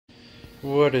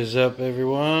What is up,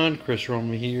 everyone? Chris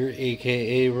Roma here,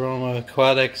 aka Roma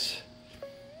Aquatics.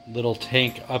 Little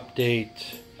tank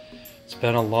update. It's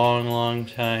been a long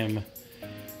time.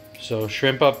 So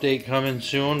shrimp update coming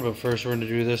soon, but first we're going to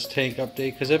do this tank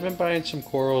update because I've been buying some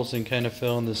corals and kind of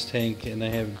filling this tank, and I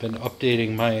have been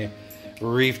updating my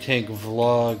Reef Tank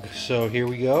vlog. So here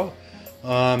we go.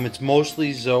 It's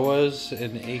mostly Zoas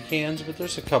and Acans, but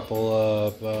there's a couple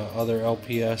of other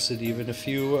LPS and even a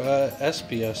few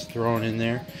SPS thrown in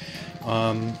there.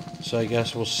 So I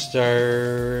guess we'll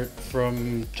start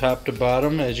from top to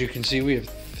bottom. As you can see, we have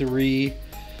 3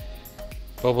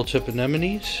 bubble tip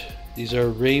anemones. These are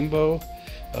rainbow.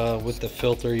 With the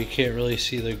filter you can't really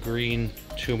see the green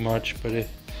too much, but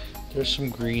there's some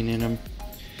green in them.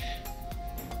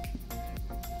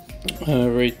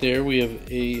 Right there we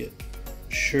have a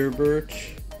sherbet,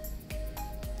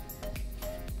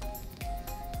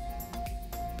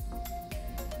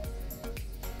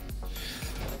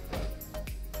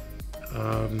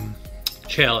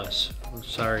 chalice. I'm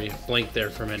sorry, blanked there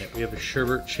for a minute. We have a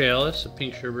sherbet chalice, a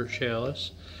pink sherbet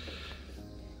chalice.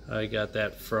 I got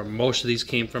that from, most of these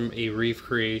came from a Reef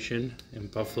Creation in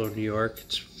Buffalo, New York.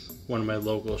 It's one of my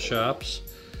local shops.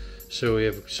 So we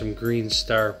have some green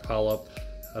star polyp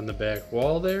on the back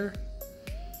wall there.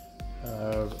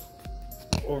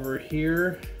 Over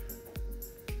here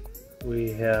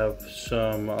we have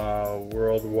some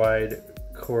worldwide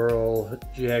coral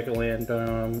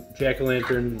jack-o'-lantern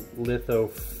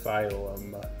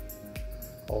lithophyllum,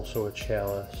 also a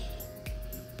chalice.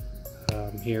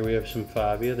 Here we have some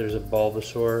Fabia. There's a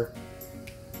Bulbasaur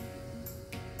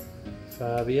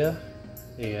Fabia,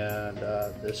 and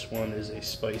this one is a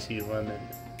spicy lemon.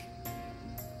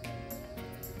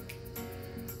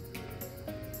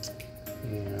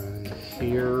 And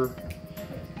here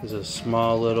is a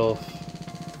small little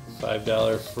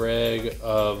 $5 frag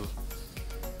of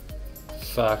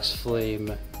fox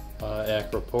flame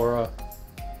acropora.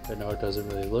 I know it doesn't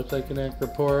really look like an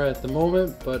acropora at the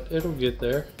moment, but it'll get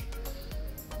there.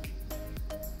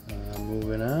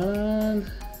 Moving on,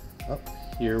 up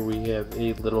here we have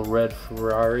a little red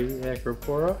Ferrari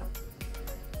acropora.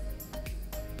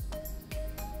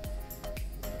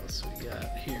 What else we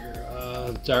got here?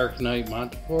 Dark Knight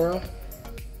Montipora.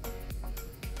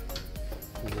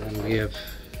 And then we have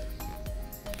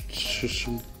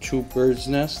two bird's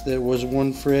nests. There was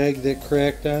one frag that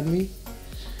cracked on me,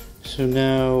 so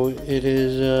now it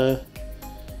is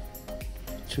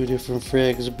 2 different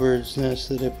frags of bird's nests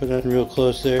that I put on real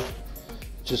close there.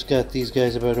 Just got these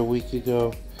guys about a week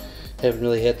ago. Haven't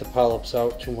really had the polyps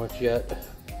out too much yet.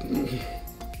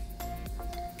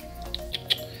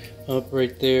 Up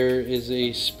right there is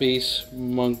a space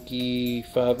monkey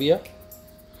Fabia.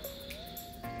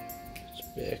 Let's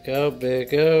back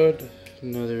out.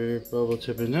 Another bubble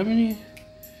tip anemone.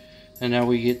 And now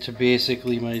we get to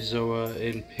basically my Zoa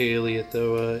and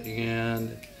Paleothoa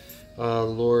and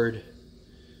Lord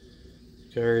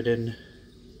Garden.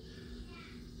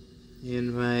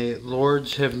 And my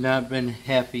lords have not been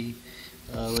happy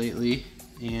lately,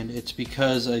 and it's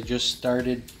because I just got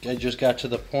to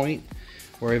the point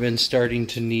where I've been starting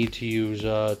to need to use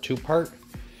 2-part,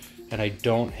 and I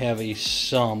don't have a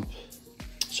sump,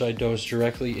 so I dose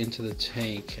directly into the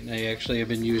tank. And I actually have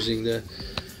been using the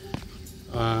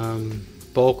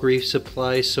bulk reef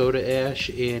supply soda ash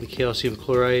and calcium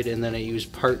chloride, and then I use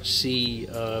part C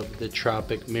of the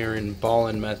tropic marin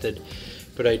ballin method.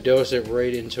 But I dose it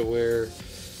right into where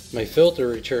my filter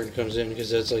return comes in, because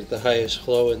that's like the highest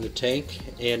flow in the tank,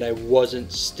 and I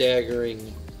wasn't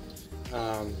staggering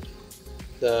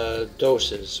the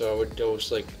doses, so I would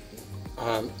dose like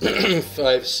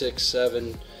 5, 6,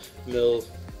 7 mLs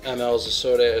of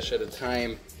soda ash at a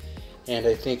time, and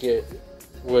I think it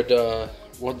would the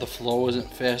flow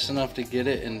wasn't fast enough to get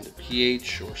it, and the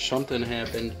pH or something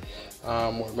happened.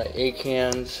 Where my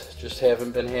Acans just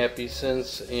haven't been happy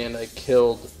since, and I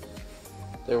killed,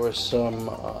 there was some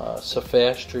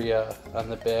Saphastria on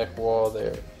the back wall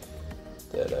there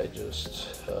that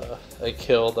I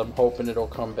killed. I'm hoping it'll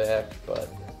come back, but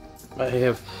I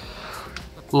have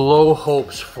low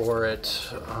hopes for it,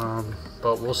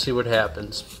 but we'll see what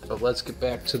happens. But let's get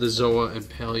back to the Zoa and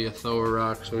Paleothoa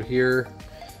rock. So here,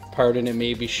 pardon it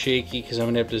may be shaky because I'm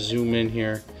going to have to zoom in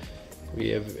here. We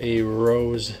have a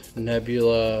Rose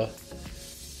Nebula,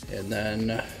 and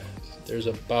then there's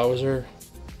a Bowser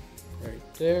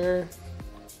right there.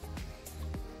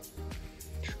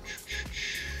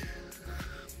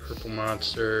 Purple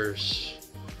monsters.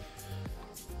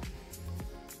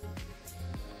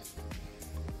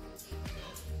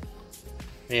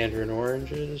 Mandarin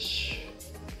oranges.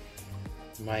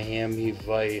 Miami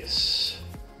Vice.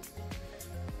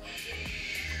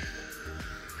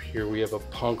 Here we have a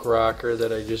punk rocker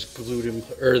that I just glued in,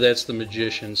 or that's the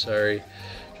magician, sorry.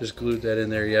 Just glued that in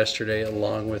there yesterday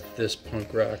along with this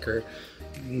punk rocker.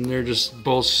 And they're just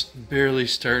both barely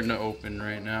starting to open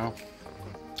right now.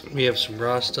 We have some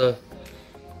Rasta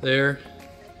there,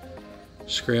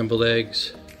 scrambled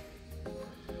eggs.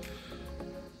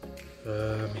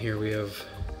 Here we have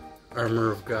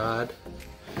Armor of God.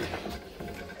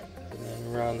 And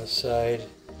then around the side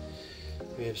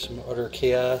we have some Utter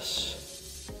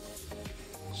Chaos,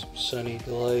 some Sunny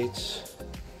Delights.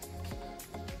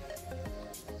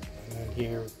 And then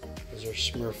here is our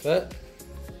Smurfette.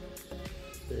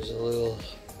 There's a little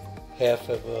half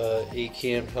of a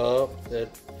can pop that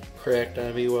cracked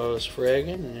on me while I was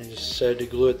fragging, and I just decided to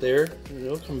glue it there, and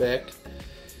it'll come back.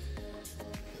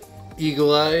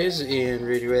 Eagle Eyes and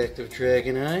Radioactive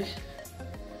Dragon Eye.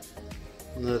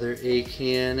 Another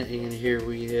can, and here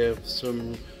we have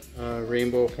some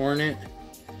Rainbow Hornet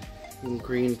and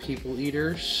Green People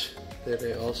Eaters that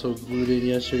I also glued in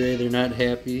yesterday. They're not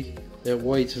happy. That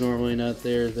white's normally not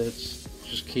there. That's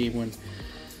just came when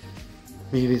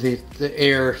maybe they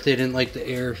didn't like the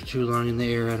air too long in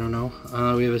the air, I don't know.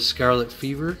 We have a Scarlet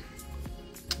Fever.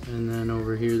 And then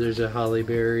over here there's a Holly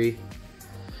Berry.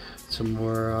 Some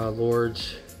more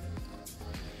Lords.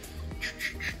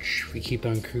 We keep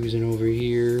on cruising over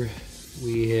here.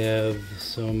 We have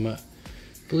some, I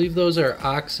believe those are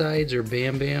Oxides or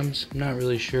Bam Bams. I'm not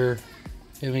really sure.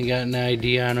 Haven't got an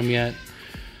idea on them yet.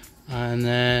 And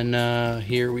then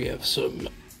here we have some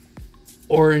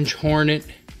Orange Hornet.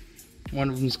 One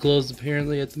of them's closed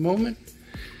apparently at the moment.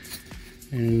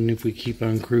 And if we keep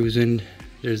on cruising,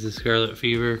 there's the Scarlet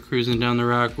Fever. Cruising down the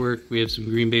rockwork, we have some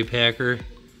Green Bay Packer.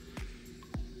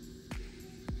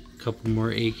 A couple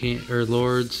more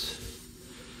Lords.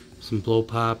 Some Blow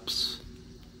Pops.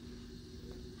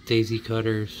 Daisy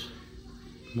Cutters.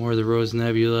 More of the Rose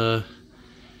Nebula.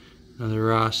 Another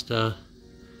Rasta.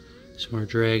 Some more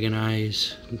Dragon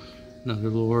Eyes. Another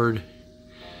Lord.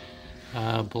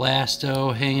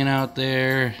 Blasto hanging out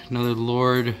there. Another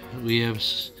Lord. We have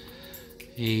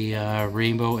a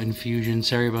Rainbow Infusion.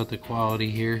 Sorry about the quality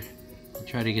here. I'll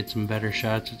try to get some better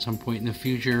shots at some point in the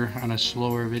future on a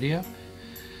slower video.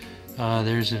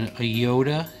 There's a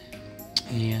Yoda,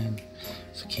 and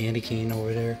there's a candy cane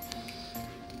over there.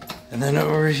 And then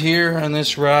over here on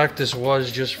this rock, this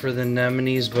was just for the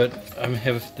anemones, but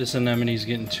this anemone's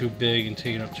getting too big and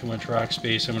taking up too much rock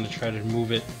space. I'm going to try to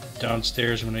move it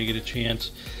downstairs when I get a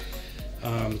chance.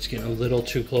 It's getting a little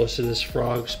too close to this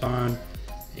frog spawn.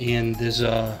 And there's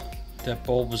that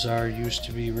Bulbasaur used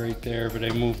to be right there, but I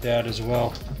moved that as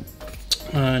well.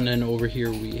 And then over here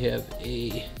we have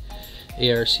a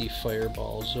ARC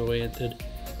Fireball Zoanthid.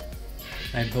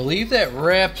 I believe that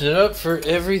wraps it up for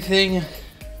everything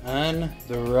on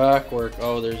the rock work.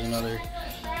 Oh, there's another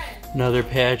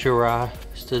patch of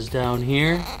Rastas down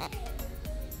here.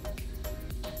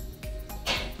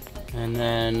 And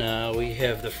then we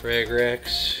have the frag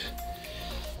racks.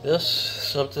 This,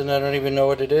 something I don't even know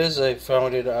what it is. I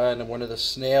found it on one of the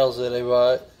snails that I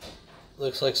bought.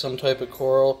 Looks like some type of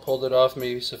coral. Pulled it off,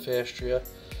 maybe Saphastria.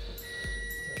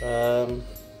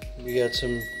 We got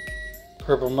some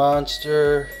Purple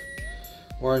Monster,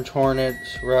 Orange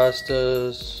Hornets,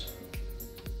 Rastas,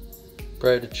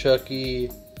 Bride of Chucky.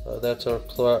 That's our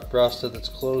Rasta that's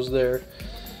closed there.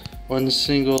 One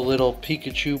single little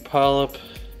Pikachu polyp.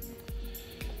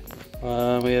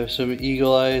 We have some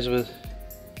Eagle Eyes with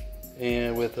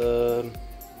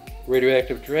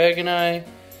Radioactive Dragon Eye,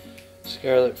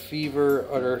 Scarlet Fever,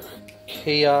 Utter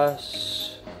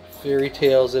Chaos, Fairy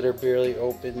Tales that are barely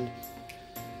opened,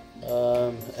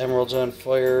 Emeralds on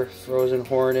Fire, Frozen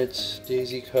Hornets,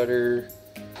 Daisy Cutter,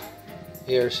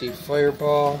 ARC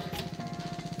Fireball,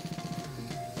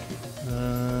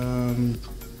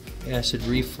 Acid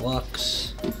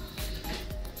Reflux.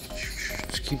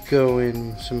 Let's keep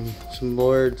going. Some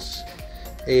Lords,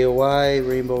 AOI,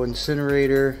 Rainbow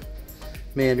Incinerator,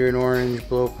 Mandarin Orange,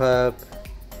 Blow Pop,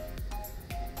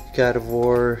 God of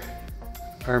War,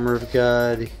 Armor of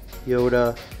God,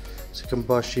 Yoda,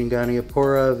 Combustion,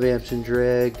 Goniapora, Vamps and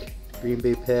Drag, Green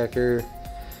Bay Packer,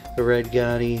 a Red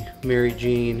Gani, Mary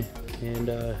Jean,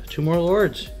 and 2 more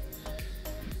Lords.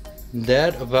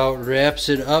 That about wraps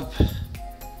it up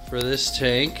for this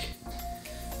tank.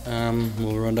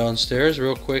 We'll run downstairs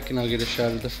real quick and I'll get a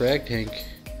shot of the frag tank.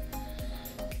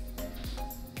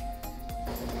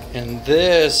 And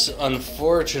this,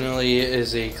 unfortunately,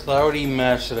 is a cloudy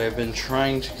mess that I've been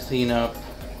trying to clean up.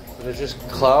 But it just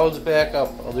clouds back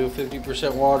up. I'll do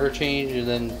 50% water change and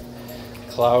then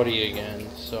cloudy again.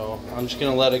 So I'm just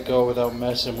going to let it go without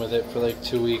messing with it for like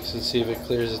 2 weeks and see if it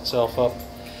clears itself up.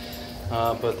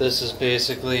 But this is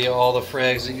basically all the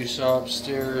frags that you saw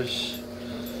upstairs.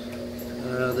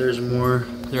 There's more.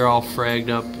 They're all fragged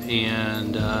up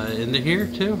and into here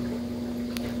too.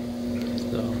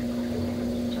 So,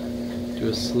 do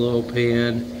a slow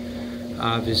pan.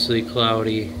 Obviously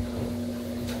cloudy.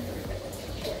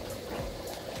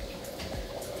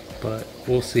 But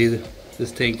we'll see if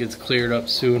this tank gets cleared up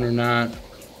soon or not.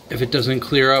 If it doesn't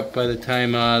clear up by the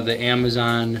time the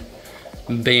Amazon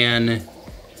ban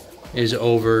is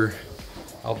over,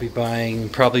 I'll be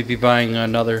probably be buying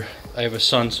another. I have a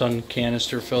Sun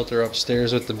canister filter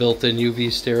upstairs with the built-in UV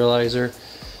sterilizer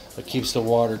that keeps the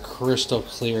water crystal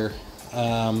clear.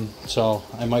 So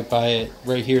I might buy it.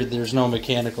 Right here there's no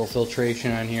mechanical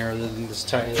filtration on here other than this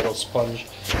tiny little sponge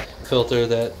filter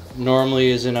that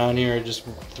normally isn't on here. I just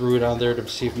threw it on there to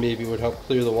see if maybe it would help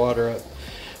clear the water up.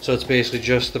 So it's basically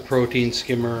just the protein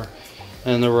skimmer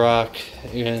and the rock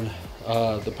and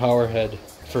the power head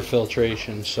for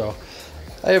filtration. So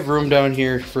I have room down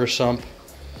here for a sump.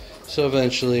 So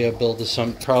eventually I'll build a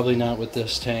sump, probably not with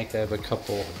this tank. I have a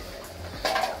couple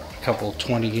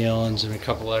 20 gallons and a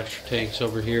couple extra tanks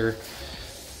over here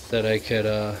that I could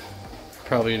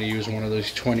probably gonna use one of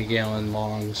those 20-gallon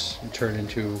longs and turn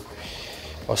into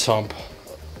a sump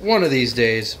one of these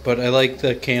days. But I like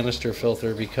the canister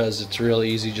filter because it's real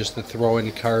easy just to throw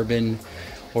in carbon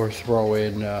or throw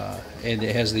in and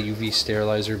it has the UV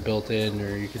sterilizer built in,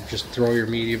 or you can just throw your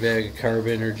media bag of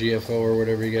carbon or GFO or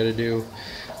whatever you got to do,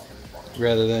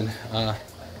 rather than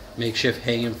makeshift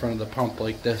hang in front of the pump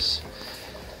like this.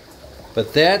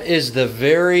 But that is the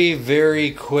very,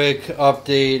 very quick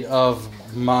update of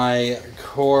my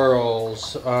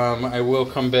corals. I will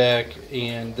come back,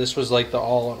 and this was like the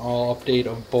all-in-all update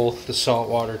of both the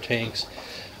saltwater tanks.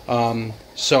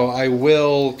 So I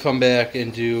will come back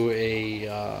and do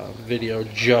a video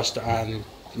just on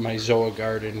my Zoa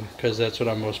garden, because that's what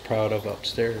I'm most proud of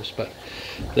upstairs. But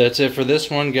that's it for this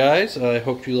one, guys. I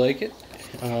hope you like it.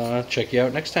 Check you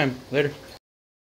out next time. Later.